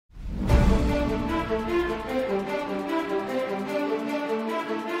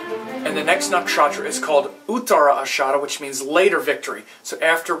the next nakshatra is called Uttara Ashada, which means later victory. So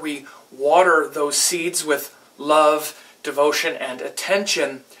after we water those seeds with love, devotion, and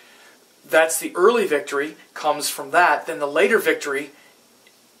attention, that's the early victory, comes from that. Then the later victory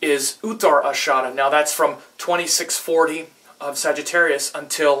is Uttara Ashada. Now that's from 2640 of Sagittarius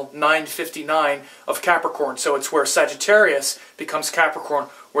until 959 of Capricorn. So it's where Sagittarius becomes Capricorn,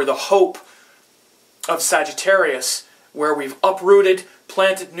 where the hope of Sagittarius, where we've uprooted,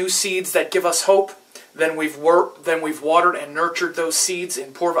 planted new seeds that give us hope, then we've watered and nurtured those seeds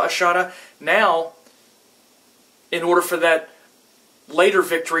in Purva Ashada. Now, in order for that later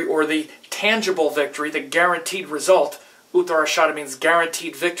victory, or the tangible victory, the guaranteed result, Uttara Ashada means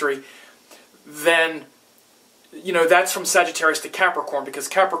guaranteed victory, then, you know, that's from Sagittarius to Capricorn, because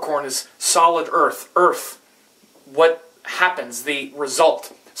Capricorn is solid earth. Earth, what happens, the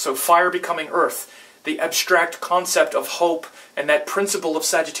result. So fire becoming earth. The abstract concept of hope and that principle of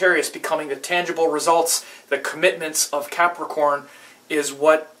Sagittarius becoming the tangible results, the commitments of Capricorn, is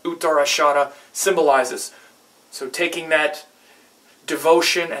what Uttara Ashada symbolizes. So taking that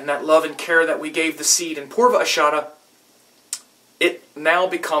devotion and that love and care that we gave the seed in Purva Ashada, it now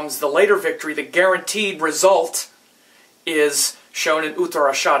becomes the later victory. The guaranteed result is shown in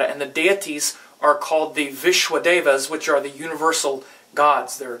Uttara Ashada, and the deities are called the Vishwadevas, which are the universal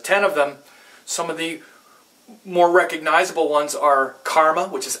gods. There are 10 of them. Some of the more recognizable ones are Karma,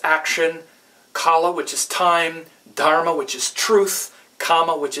 which is action, Kala, which is time, Dharma, which is truth,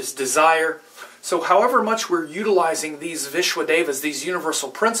 Kama, which is desire. So however much we're utilizing these Vishwadevas, these universal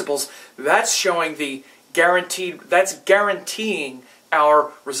principles, that's showing the guaranteed, that's guaranteeing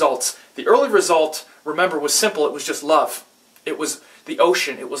our results. The early result, remember, was simple. It was just love. It was the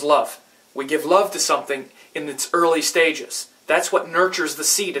ocean. It was love. We give love to something in its early stages. That's what nurtures the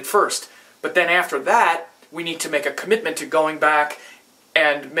seed at first. But then after that, we need to make a commitment to going back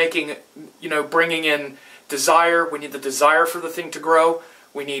and making, you know, bringing in desire. We need the desire for the thing to grow.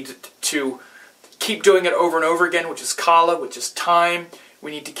 We need to keep doing it over and over again, which is Kala, which is time.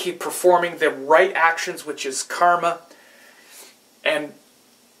 We need to keep performing the right actions, which is Karma, and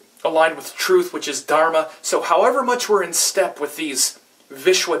aligned with truth, which is Dharma. So however much we're in step with these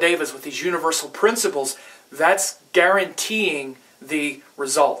Vishwadevas, with these universal principles, that's guaranteeing the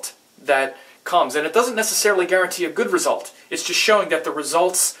result that comes. And it doesn't necessarily guarantee a good result. It's just showing that the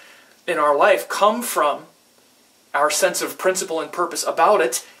results in our life come from our sense of principle and purpose about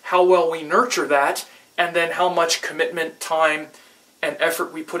it, how well we nurture that, and then how much commitment, time, and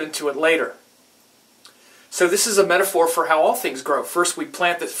effort we put into it later. So this is a metaphor for how all things grow. First we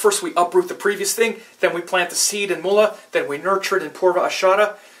uproot the previous thing, then we plant the seed in Mula, then we nurture it in Purva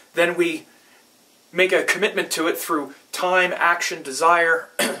Ashada, then we make a commitment to it through time, action, desire,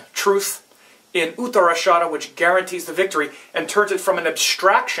 truth, in Uttara Ashada, which guarantees the victory, and turns it from an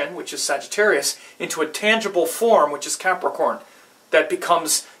abstraction, which is Sagittarius, into a tangible form, which is Capricorn, that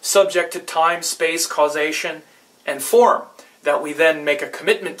becomes subject to time, space, causation, and form, that we then make a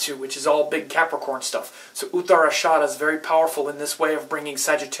commitment to, which is all big Capricorn stuff. So Uttara Ashada is very powerful in this way of bringing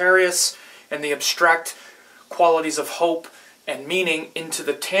Sagittarius and the abstract qualities of hope and meaning into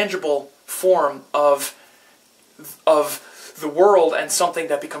the tangible form of the world and something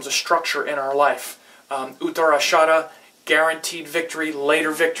that becomes a structure in our life. Uttara Ashada, guaranteed victory,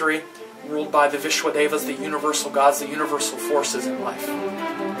 later victory, ruled by the Vishwadevas, the universal gods, the universal forces in life.